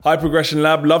Hi Progression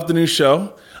Lab, love the new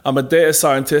show. I'm a data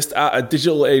scientist at a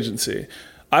digital agency.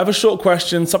 I have a short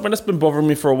question, something that's been bothering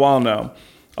me for a while now.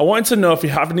 I wanted to know if you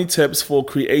have any tips for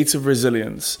creative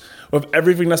resilience with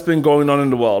everything that's been going on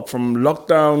in the world, from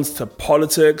lockdowns to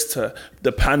politics to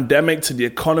the pandemic to the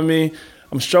economy.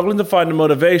 I'm struggling to find the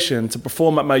motivation to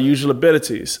perform at my usual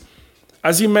abilities.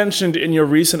 As you mentioned in your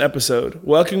recent episode,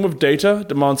 working with data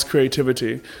demands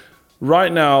creativity.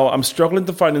 Right now, I'm struggling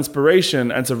to find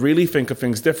inspiration and to really think of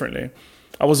things differently.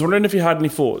 I was wondering if you had any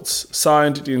thoughts.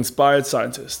 Signed, The Inspired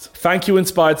Scientist. Thank you,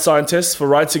 Inspired Scientists, for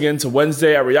writing in to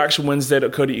Wednesday at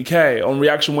reactionwednesday.co.uk. On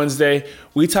Reaction Wednesday,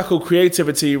 we tackle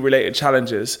creativity-related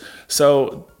challenges.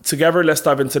 So together, let's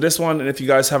dive into this one. And if you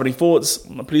guys have any thoughts,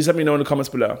 please let me know in the comments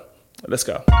below. Let's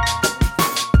go.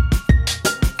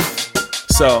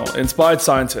 So, Inspired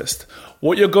Scientist,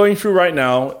 what you're going through right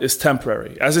now is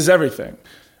temporary, as is everything.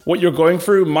 What you're going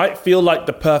through might feel like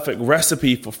the perfect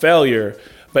recipe for failure,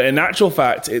 but in actual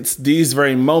fact, it's these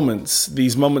very moments,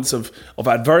 of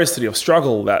adversity, of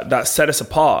struggle that set us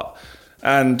apart.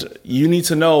 And you need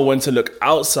to know when to look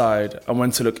outside and when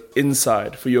to look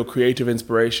inside for your creative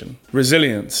inspiration.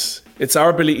 Resilience. It's our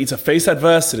ability to face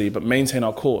adversity but maintain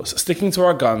our course, sticking to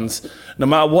our guns no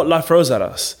matter what life throws at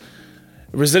us.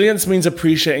 Resilience means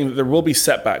appreciating that there will be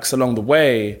setbacks along the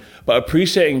way, but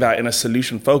appreciating that in a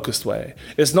solution-focused way.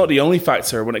 It's not the only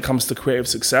factor when it comes to creative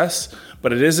success,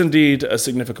 but it is indeed a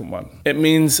significant one. It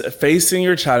means facing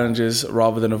your challenges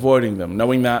rather than avoiding them,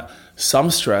 knowing that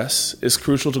some stress is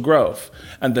crucial to growth,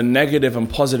 and the negative and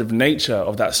positive nature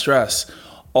of that stress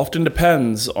often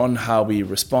depends on how we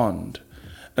respond.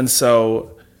 And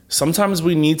so, sometimes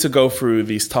we need to go through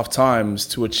these tough times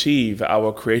to achieve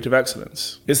our creative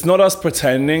excellence. It's not us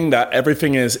pretending that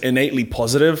everything is innately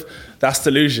positive. That's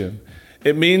delusion.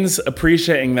 It means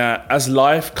appreciating that as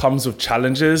life comes with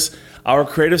challenges, our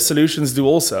creative solutions do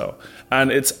also.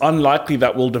 And it's unlikely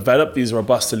that we'll develop these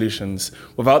robust solutions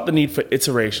without the need for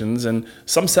iterations and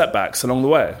some setbacks along the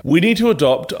way. We need to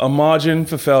adopt a margin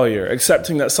for failure,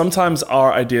 accepting that sometimes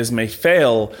our ideas may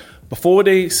fail before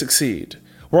they succeed.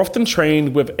 We're often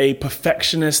trained with a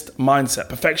perfectionist mindset,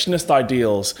 perfectionist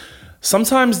ideals.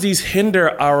 Sometimes these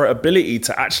hinder our ability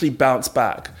to actually bounce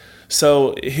back.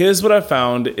 So here's what I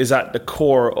found is at the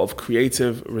core of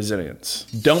creative resilience.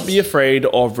 Don't be afraid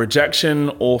of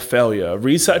rejection or failure.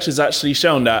 Research has actually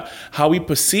shown that how we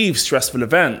perceive stressful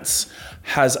events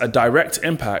has a direct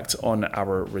impact on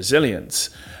our resilience.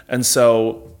 And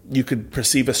so you could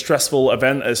perceive a stressful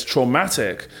event as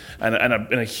traumatic and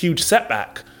a huge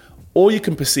setback, or you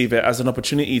can perceive it as an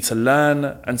opportunity to learn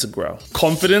and to grow.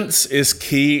 Confidence is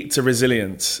key to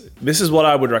resilience. This is what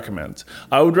I would recommend.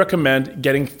 I would recommend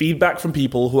getting feedback from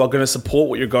people who are going to support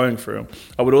what you're going through.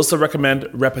 I would also recommend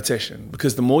repetition,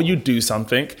 because the more you do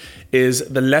something is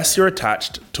the less you're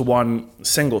attached to one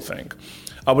single thing.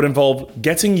 I would involve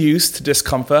getting used to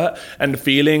discomfort and the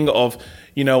feeling of,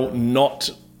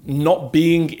 not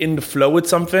being in the flow with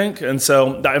something. And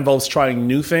so that involves trying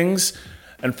new things.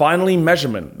 And finally,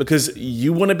 measurement, because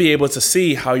you want to be able to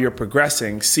see how you're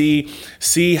progressing, see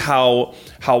how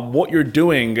what you're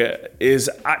doing is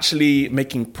actually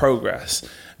making progress.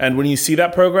 And when you see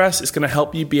that progress, it's going to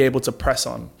help you be able to press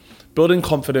on. Building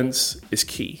confidence is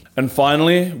key. And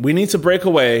finally, we need to break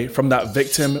away from that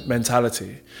victim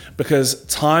mentality, because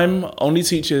time only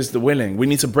teaches the willing. We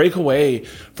need to break away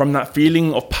from that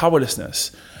feeling of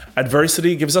powerlessness.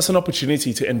 Adversity gives us an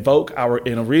opportunity to invoke our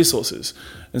inner resources.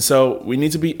 And so we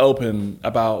need to be open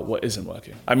about what isn't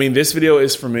working. This video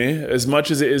is for me as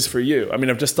much as it is for you.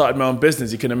 I've just started my own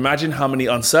business. You can imagine how many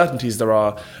uncertainties there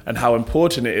are and how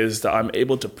important it is that I'm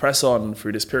able to press on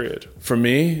through this period. For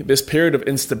me, this period of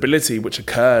instability which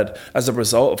occurred as a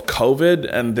result of COVID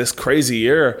and this crazy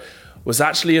year was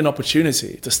actually an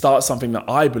opportunity to start something that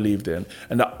I believed in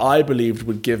and that I believed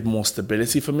would give more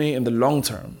stability for me in the long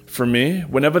term. For me,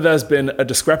 whenever there's been a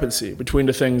discrepancy between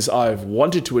the things I've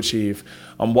wanted to achieve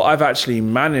and what I've actually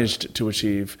managed to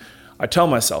achieve, I tell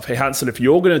myself, hey Hansel, if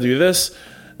you're going to do this,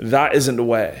 that isn't the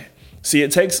way. See,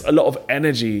 it takes a lot of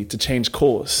energy to change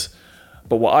course.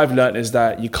 But what I've learned is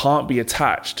that you can't be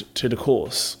attached to the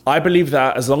course. I believe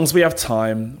that as long as we have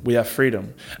time, we have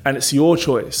freedom. And it's your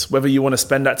choice whether you want to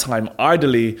spend that time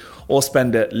idly or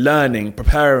spend it learning,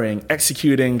 preparing,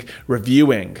 executing,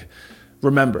 reviewing.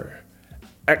 Remember,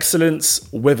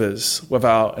 excellence withers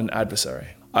without an adversary.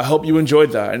 I hope you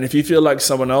enjoyed that. And if you feel like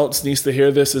someone else needs to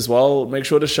hear this as well, make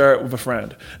sure to share it with a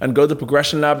friend. And go to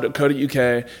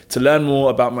progressionlab.co.uk to learn more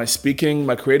about my speaking,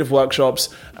 my creative workshops,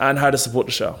 and how to support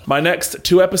the show. My next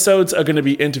 2 episodes are going to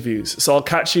be interviews. So I'll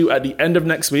catch you at the end of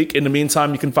next week. In the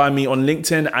meantime, you can find me on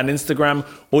LinkedIn and Instagram,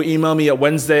 or email me at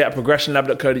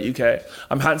Wednesday@progressionlab.co.uk.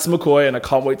 I'm Hanson McCoy, and I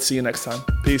can't wait to see you next time.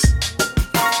 Peace.